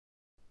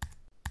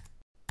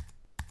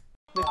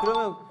네,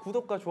 그러면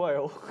구독과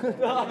좋아요.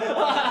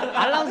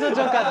 알람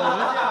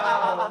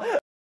설정까지.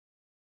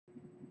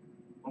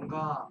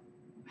 뭔가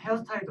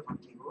헤어스타일도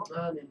바뀌고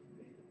네.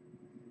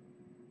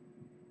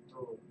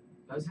 또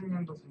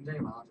연습량도 굉장히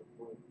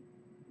많아졌고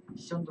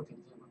미션도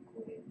굉장히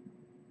많고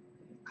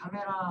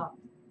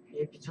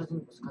카메라에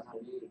비춰지는 모습과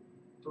달리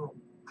또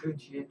그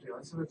뒤에 또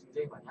연습을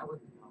굉장히 많이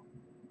하거든요.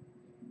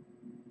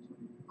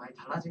 좀 많이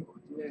달라진 것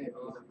같아요. 네.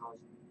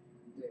 가까워지고.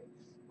 네.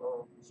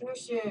 순혁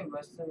씨의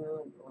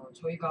말씀은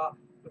저희가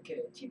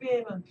이렇게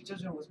TV에만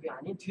비춰주는 모습이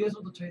아닌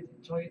뒤에서도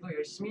저희도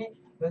열심히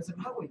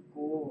연습을 하고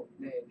있고,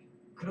 네.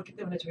 그렇기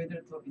때문에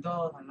저희들을 더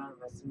믿어달라는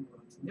말씀인 것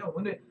같은데요.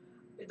 오늘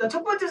일단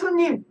첫 번째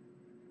손님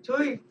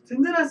저희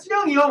든든한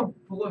수영이 형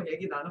보고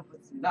얘기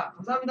나눠봤습니다.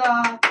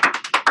 감사합니다.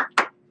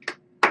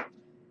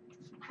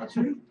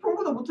 저희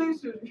형보다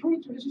못하겠어요. 형이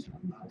좀 해주시면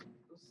안 돼요?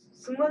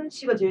 승관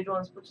씨가 제일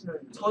좋아하는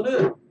스포츠는?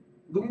 저는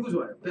농구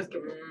좋아해요.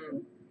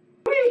 바스켓볼.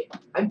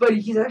 But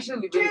he's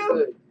actually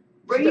very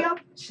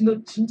good.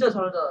 진짜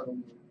잘하잖아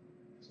농구.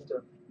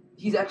 진짜.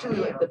 He's actually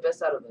like the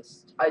best out of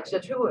us. 진짜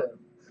최고예요.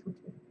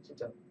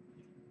 진짜.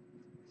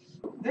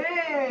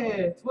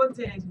 네, 두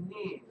번째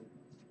손님.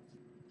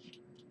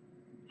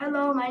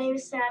 Hello, my name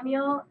is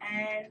Samuel,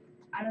 and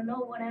I don't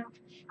know what I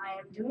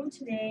am doing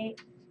today,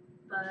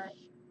 but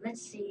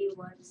let's see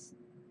what's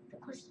the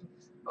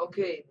questions.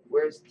 Okay,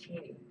 where's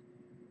Teeny?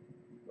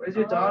 Where's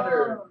your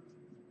daughter?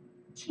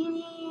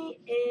 Teeny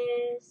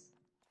is.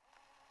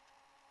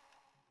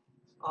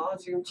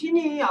 지금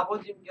티니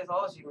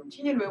아버님께서 지금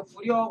티니를 매우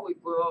부려하고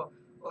있고요.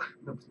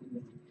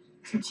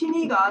 지금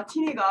티니가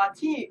티니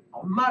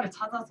엄마를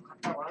찾아서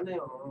갔다고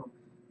하네요.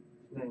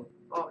 네.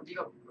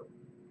 네가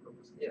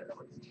Yeah.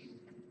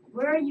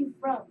 Where are you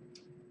from?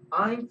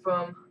 I'm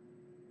from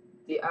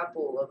the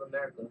apple of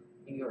America,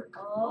 New York.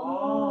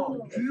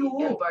 Oh.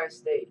 The Empire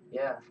State,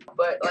 yeah.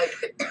 But like,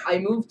 I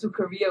moved to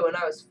Korea when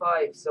I was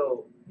 5,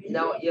 so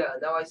now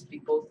I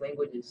speak both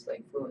languages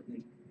like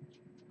fluently.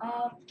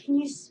 Can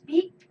you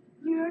speak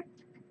your?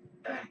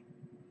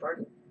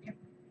 Pardon?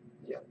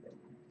 Yeah.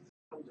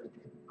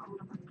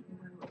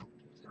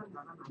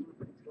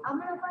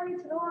 아무나 빨리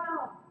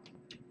들어와요.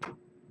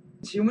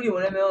 질문이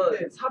뭐냐면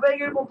네.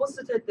 401번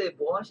버스 탈 때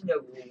뭐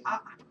하시냐고.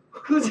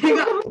 그거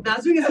제가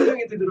나중에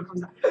설명해 드리도록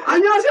하겠습니다.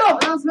 안녕하세요.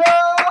 안녕하세요.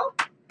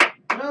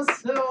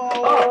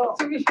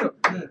 승민이 형.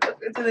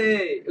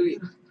 예전에 여기.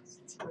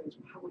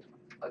 좀 하고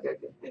싶어요. 오케이.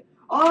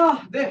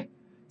 네.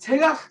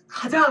 제가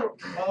가장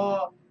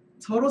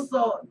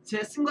저로서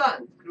제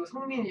승관 그리고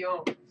성민이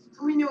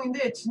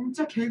형인데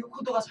진짜 개그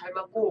코드가 잘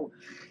맞고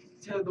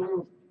제가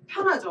너무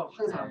편하죠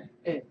항상.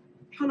 네.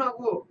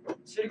 편하고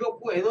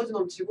즐겁고 에너지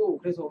넘치고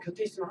그래서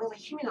곁에 있으면 항상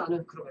힘이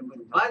나는 그런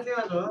멤버입니다.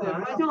 파이팅하죠. 네,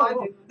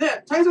 파이팅하고.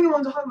 네, 자기소개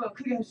먼저 한번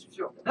크게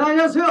해주십시오. 네,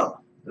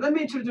 안녕하세요. Let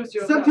me introduce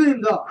you.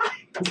 세븐틴입니다.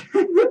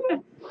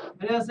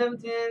 안녕하세요,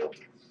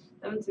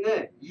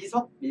 세븐틴은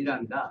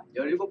이석민이랍니다.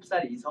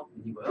 17살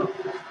이석민이고요.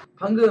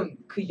 방금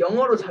그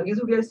영어로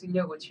자기소개할 수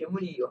있냐고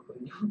질문이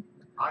왔거든요.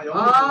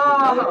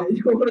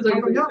 영어로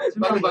자기소개.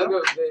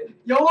 방금. 네.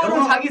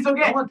 영어로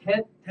자기소개. 영어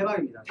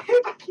대박입니다.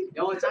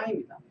 영어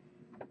짱입니다.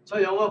 저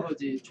영어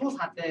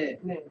초4 때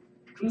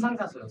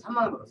금상사수요. 3만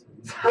원 받았어요.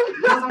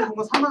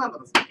 금상공고 3만 원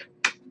받았어요.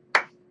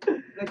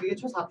 근데 그게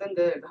초4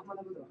 때인데 한번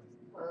해보도록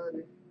하겠습니다.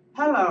 네.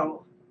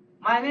 Hello,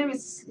 my name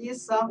is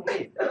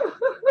이석민.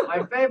 My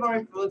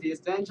favorite food is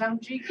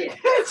된장찌개.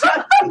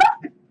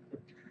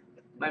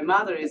 My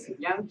mother is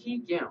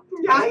양희경.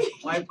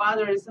 My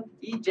father is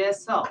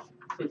이재석.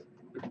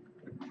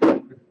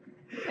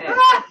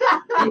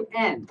 The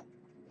end.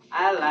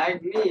 I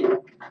like me.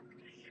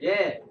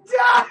 Yeah.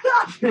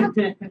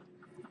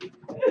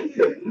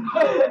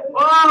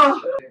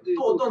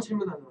 또 어떤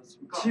질문 하나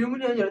왔습니까?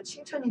 질문이 아니라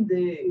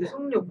칭찬인데 네.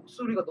 성민이 형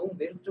목소리가 너무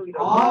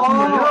매력적이라고.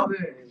 정말요?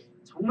 네.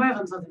 정말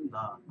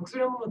감사드립니다.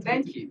 목소리 한 번만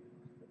Thank you.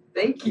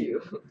 Thank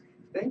you.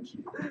 Thank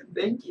you.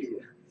 Thank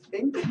you.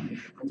 Thank you.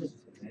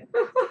 앉아주세요. 네.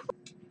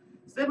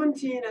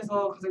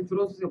 세븐틴에서 가장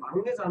들어온 소리가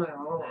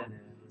막내잖아요. 네네.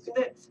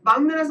 근데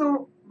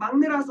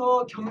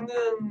막내라서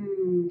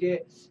겪는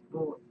게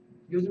뭐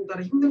요즘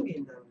따라 힘든 게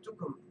있나요?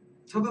 조금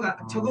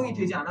적응이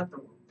되지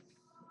않았던 거.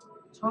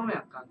 처음에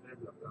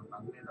그래도 약간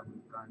막내다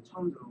보니까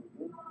처음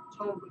들어오고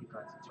처음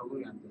보니까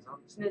적응이 안 돼서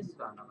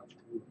친해지지도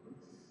않아가지고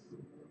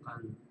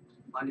약간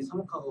많이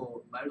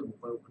서먹하고 말도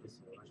못 걸고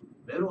그랬어요. 가지고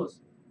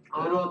외로웠어요.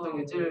 외로웠던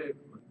게 제일.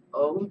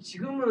 그럼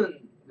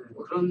지금은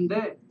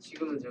그런데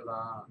지금은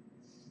제가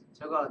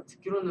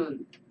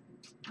듣기로는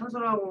한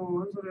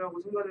소리하고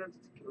승관이한테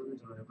듣기로는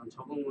제가 약간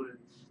적응을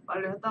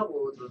빨리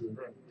했다고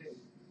들었는데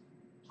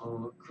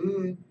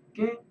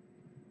그게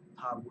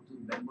다 모두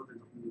멤버들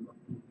덕분인 것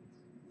같아요.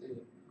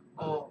 네.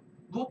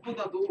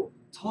 무엇보다도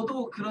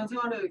저도 그런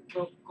생활을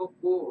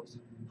겪었고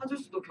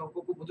한줄수도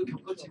겪었고 모두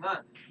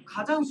겪었지만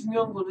가장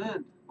중요한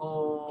거는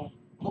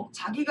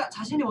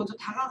자신이 먼저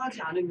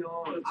다가가지 않으면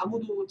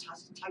아무도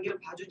자기를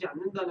봐주지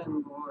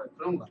않는다는 걸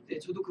그런 것 같아요. 네,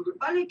 저도 그걸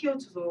빨리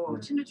깨우쳐서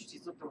친해질 수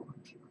있었던 것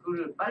같아요.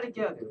 그걸 빨리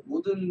깨야 돼요.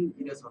 모든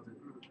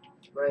일에서는.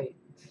 right.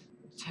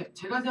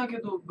 제가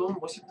생각해도 너무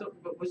멋있던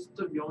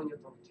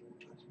명언이었던 것 같아요.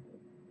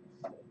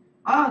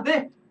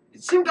 네.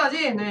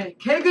 지금까지 네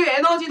개그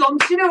에너지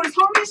넘치는 우리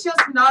성민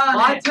씨였습니다.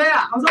 맞아요.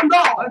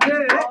 감사합니다.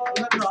 맞아요.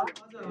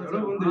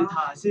 여러분들이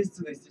다 아실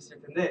수도 있으실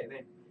텐데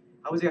네.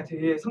 아버지가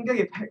되게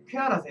성격이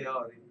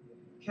쾌활하세요. 네.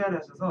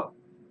 쾌활하셔서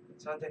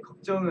저한테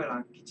걱정을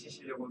안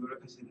끼치시려고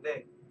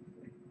노력하시는데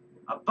네.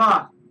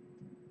 아빠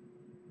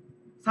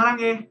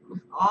사랑해.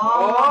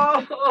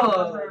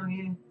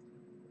 사랑해.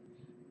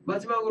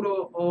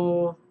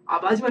 마지막으로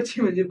마지막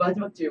질문.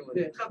 마지막 질문.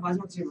 네, 딱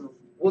마지막 질문.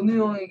 원우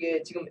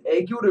형에게 지금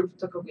애교를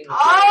부탁하고 있는데.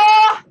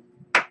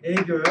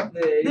 애교요?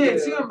 네, 네,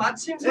 지금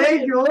마침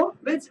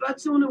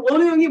마침 오늘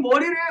원우 형이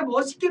머리를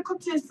멋있게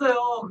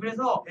커트했어요.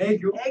 그래서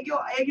애교?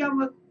 애교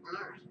한번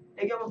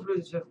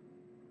불러주세요.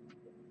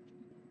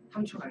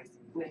 3초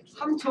가겠습니다. 네,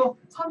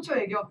 3초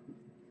애교.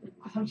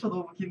 3초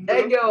너무 긴데.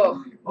 애교.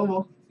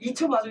 어머.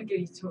 2초 봐줄게요.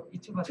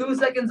 2초 봐줄게요. 2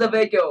 seconds of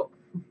애교.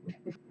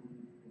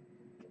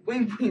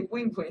 뿌잉.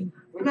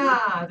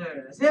 하나,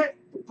 둘, 셋.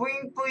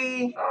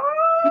 뿌잉뿌잉.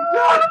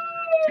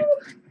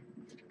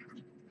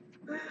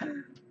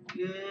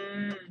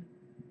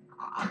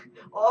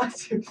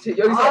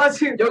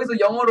 지금 여기서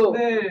영어로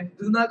네.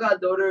 누나가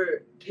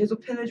너를 계속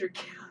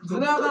팬해줄게.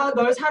 누나가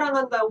널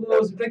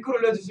사랑한다고 지금 댓글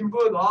올려주신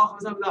분,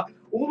 감사합니다.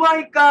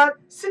 오마이갓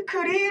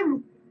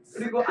스크림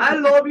그리고 I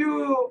love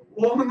you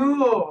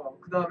원우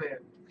그다음에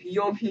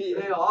귀요미.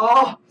 네,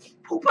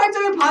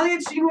 폭발적인 반응의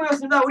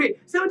주인공이었습니다. 우리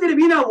세븐틴의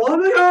미나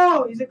원우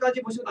형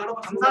이제까지 모시고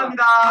나눠봤습니다.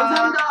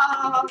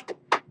 감사합니다.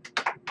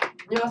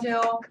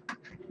 안녕하세요.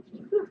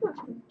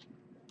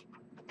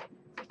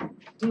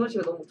 승관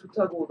씨가 너무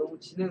좋다고, 너무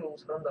진행 너무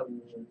잘한다고.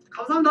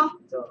 감사합니다.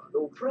 진짜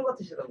너무 프로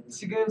같으시다고.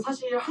 지금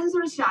사실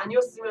한솔 씨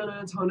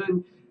아니었으면은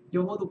저는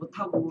영어도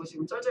못하고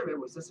지금 쩔쩔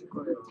매고 있었을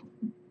거예요.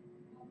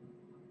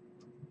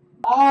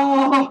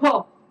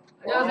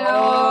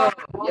 안녕하세요.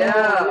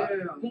 야. 예.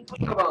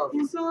 뭉뭉가방.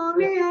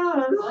 인소리야.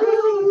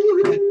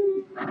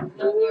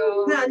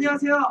 안녕하세요. 네,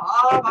 안녕하세요.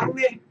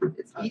 막내.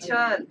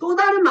 이찬. 또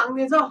다른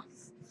막내죠.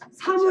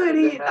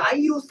 사무엘이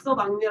나이로서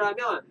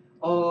막내라면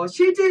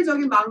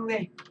실질적인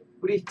막내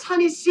우리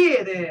찬희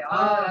씨. 네.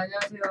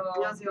 안녕하세요.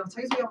 안녕하세요.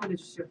 자기소개 한번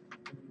해주시죠.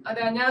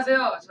 네,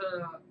 안녕하세요.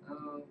 저는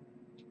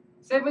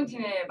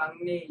세븐틴의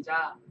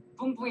막내이자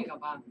뿡뿡이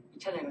가방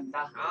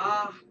이찬영입니다.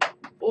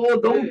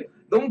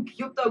 너무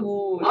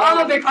귀엽다고.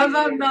 네,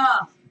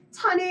 감사합니다.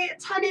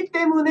 찬희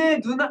때문에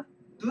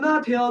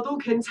누나 되어도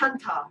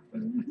괜찮다.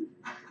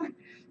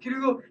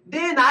 그리고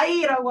내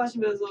나이라고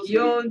하시면서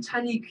귀여운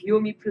찬이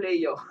귀요미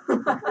플레이어.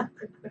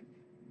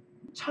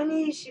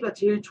 찬이 씨가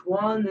제일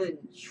좋아하는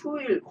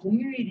휴일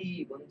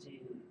공휴일이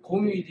뭔지.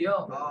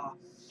 공휴일이요?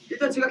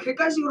 일단 제가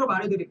객관식으로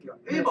말해드릴게요.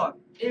 네.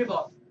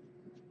 1번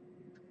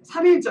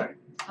 3일절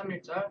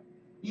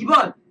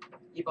 2번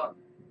 2번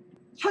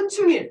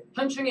현충일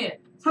현충일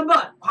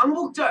 3번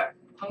광복절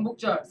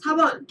광복절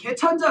 4번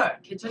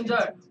개천절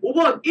개천절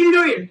 5번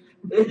일요일.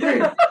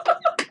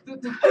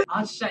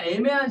 진짜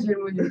애매한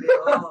질문인데요.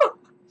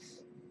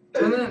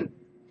 저는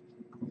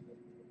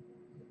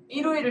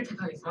일요일을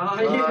택하겠습니다.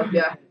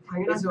 Yeah.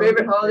 당연하죠. His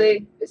favorite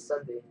holiday is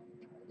Sunday.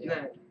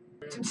 네.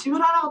 지금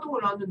질문 하나가 또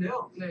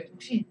올라왔는데요. 네.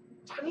 혹시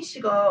찬이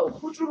씨가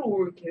호주로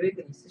올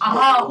계획은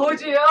있으신가요?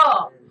 호주요?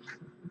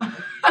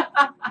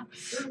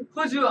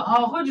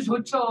 호주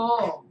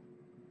좋죠.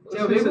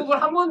 제가 외국을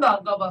한 번도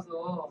안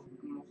가봐서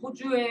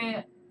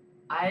호주에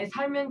아예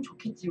살면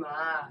좋겠지만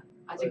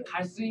아직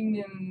갈 수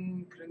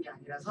있는 그런 게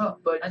아니라서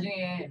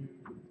나중에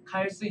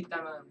갈 수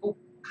있다면 꼭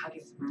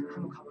가겠습니다.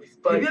 한번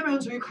가보겠습니다. 데뷔하면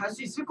저희 갈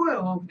수 있을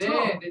거예요. 그쵸?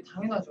 네,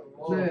 당연하죠.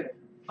 네.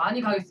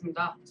 많이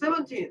가겠습니다.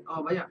 세븐틴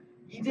만약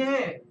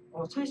이제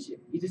찬희 씨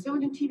이제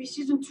세븐틴 TV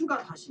시즌 2가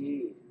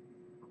다시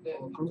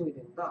방송이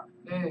됩니다.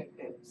 네.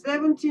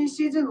 세븐틴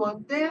시즌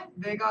 1 때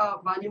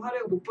내가 많이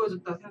활약을 못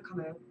보여줬다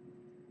생각하나요?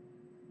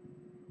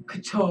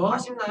 그쵸.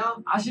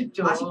 아쉽나요?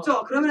 아쉽죠.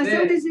 그러면 네.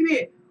 세븐틴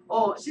TV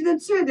시즌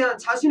 2에 대한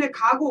자신의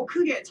각오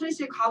크게 찬희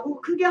씨의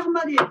각오 크게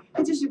한마디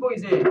해주시고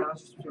이제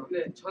나가주십시오.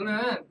 네,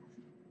 저는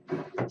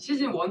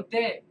시즌 1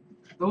 때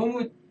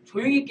너무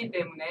조용했기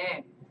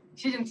때문에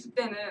시즌 2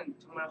 때는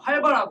정말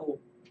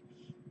활발하고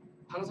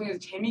방송에서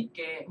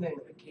재밌게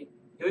이렇게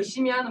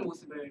열심히 하는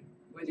모습을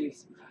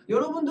보여드리겠습니다.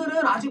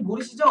 여러분들은 아직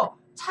모르시죠?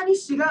 찬희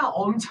씨가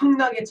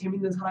엄청나게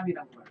재밌는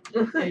사람이라는 거예요.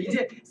 네,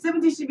 이제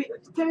세븐틴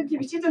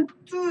TV 시즌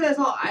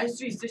 2에서 알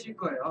수 있으실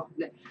거예요.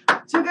 네,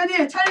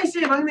 지금까지 찬희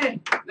씨 막내. 네,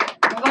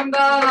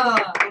 감사합니다.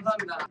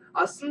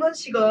 승관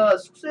씨가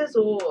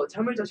숙소에서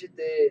잠을 자실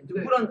때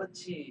누구랑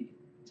같이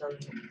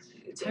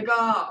잤는지.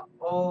 제가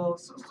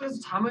숙소에서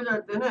잠을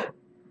잘 때는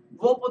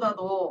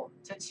무엇보다도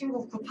제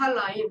친구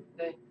 98라인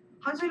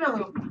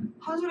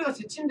한솔이가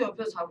제 침대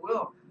옆에서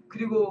자고요.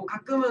 그리고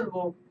가끔은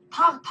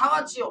다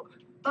같이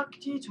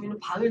딱히 저희는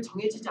방을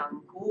정해지지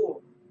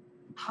않고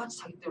다 같이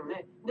자기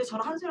때문에. 근데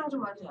저랑 한솔이랑 좀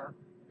많이 자요.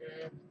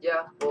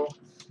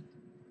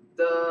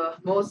 The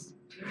most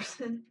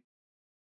person